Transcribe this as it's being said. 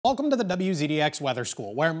Welcome to the WZDX Weather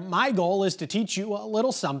School, where my goal is to teach you a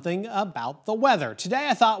little something about the weather. Today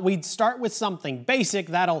I thought we'd start with something basic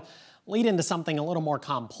that'll lead into something a little more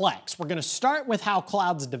complex. We're going to start with how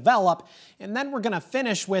clouds develop, and then we're going to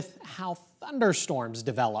finish with how thunderstorms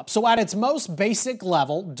develop. So at its most basic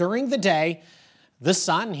level, during the day, the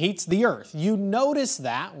sun heats the earth. You notice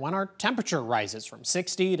that when our temperature rises from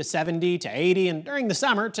 60 to 70 to 80 and during the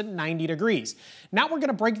summer to 90 degrees. Now we're going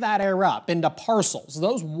to break that air up into parcels.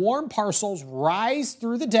 Those warm parcels rise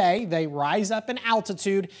through the day, they rise up in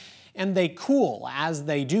altitude, and they cool as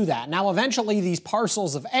they do that. Now eventually these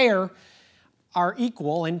parcels of air are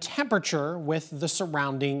equal in temperature with the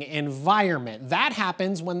surrounding environment. That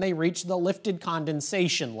happens when they reach the lifted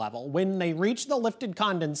condensation level. When they reach the lifted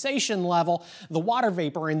condensation level, the water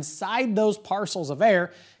vapor inside those parcels of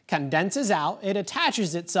air condenses out. It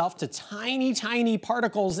attaches itself to tiny, tiny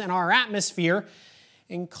particles in our atmosphere,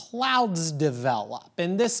 and clouds develop.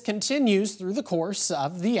 And this continues through the course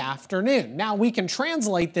of the afternoon. Now we can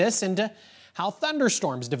translate this into how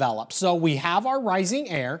thunderstorms develop. So we have our rising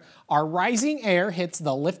air hits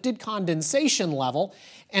the lifted condensation level,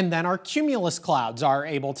 and then our cumulus clouds are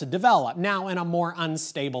able to develop. Now in a more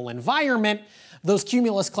unstable environment, those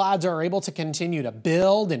cumulus clouds are able to continue to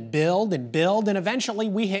build and build and build, and eventually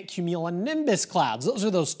we hit cumulonimbus clouds. Those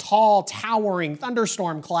are those tall, towering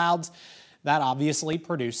thunderstorm clouds that obviously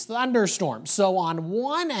produce thunderstorms. So on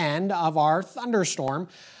one end of our thunderstorm,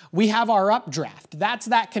 we have our updraft. That's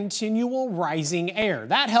that continual rising air.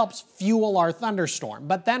 That helps fuel our thunderstorm.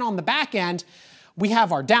 But then on the back end, we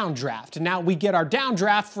have our downdraft. Now we get our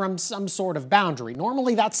downdraft from some sort of boundary.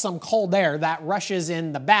 Normally that's some cold air that rushes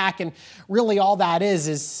in the back, and really all that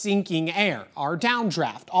is sinking air. Our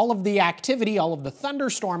downdraft, all of the activity, all of the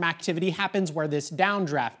thunderstorm activity happens where this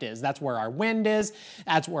downdraft is. That's where our wind is,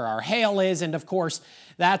 that's where our hail is, and of course,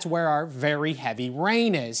 that's where our very heavy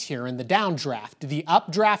rain is here in the downdraft. The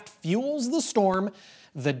updraft fuels the storm.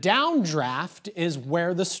 The downdraft is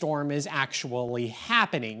where the storm is actually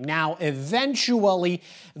happening. Now, eventually,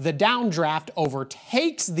 the downdraft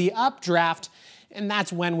overtakes the updraft, and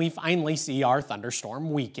that's when we finally see our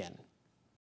thunderstorm weaken.